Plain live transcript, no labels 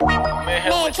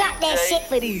Man, drop that shit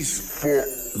for these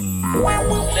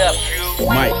nephew.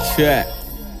 Mic check.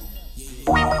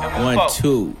 1,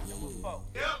 2.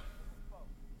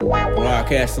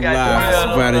 Broadcasting live from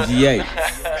Savannah GA.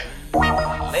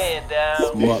 Laying down.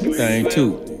 Smoke thing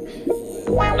too.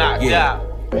 Knocked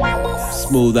out.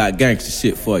 Smooth out gangster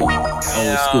shit for you.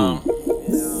 Old school.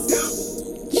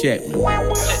 Check me.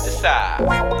 Check the side.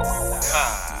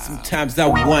 Sometimes I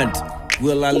wonder,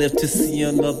 will I live to see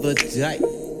another day?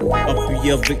 I'll be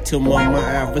a victim of my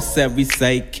adversary's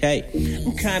AK.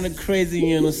 I'm kinda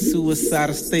crazy in a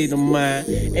suicidal state of mind.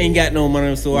 Ain't got no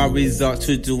money, so I resort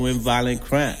to doing violent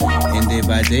crime. And day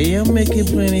by day, I'm making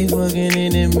plenty fucking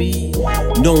enemies,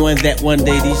 knowing that one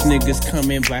day these niggas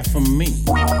coming back for me.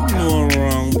 I know I'm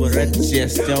wrong, but I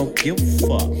just don't give a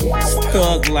fuck.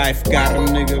 Thug life got a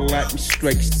nigga like me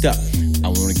straight stuck. I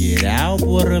wanna get out,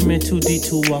 but I'm in too deep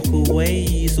to walk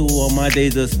away. So all my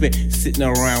days are spent sitting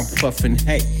around puffing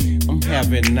hay. I'm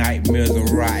having nightmares of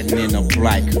riding in a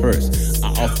black hearse. I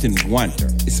often wonder,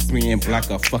 it's being like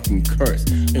a fucking curse.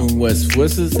 And what's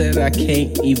worse is that I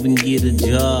can't even get a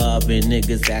job, and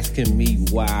niggas asking me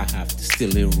why I have to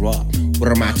steal and rob. What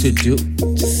am I to do?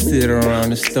 Just sit around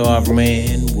and starve,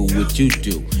 man? What would you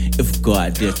do if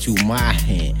God dealt you my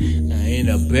hand? I ain't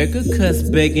a beggar, cause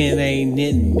begging ain't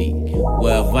in me.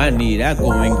 Well, if I need, I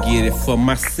go and get it for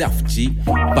myself, G.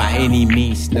 By any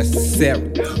means necessary.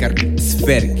 Gotta be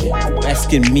aesthetic. You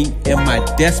asking me, am I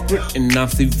desperate? And I'm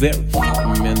severe.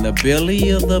 I'm in the belly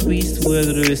of the beast where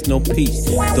there is no peace.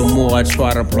 The more I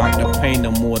try to block the pain,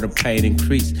 the more the pain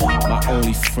increase. My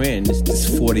only friend is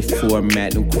this 44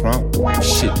 Magnum Chrome.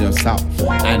 Shit done south.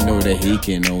 I know that he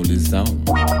can hold his own.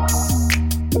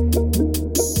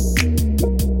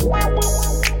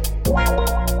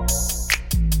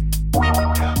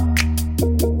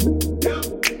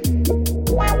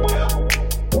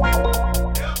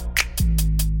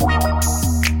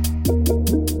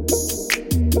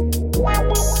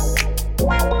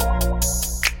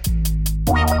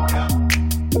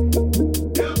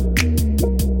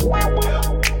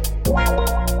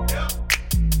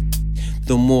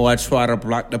 The more I try to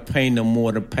block the pain, the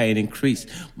more the pain increase.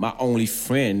 My only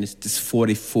friend is this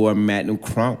 44 Magnum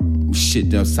Chrome. Shit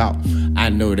done south. I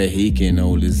know that he can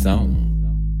hold his own.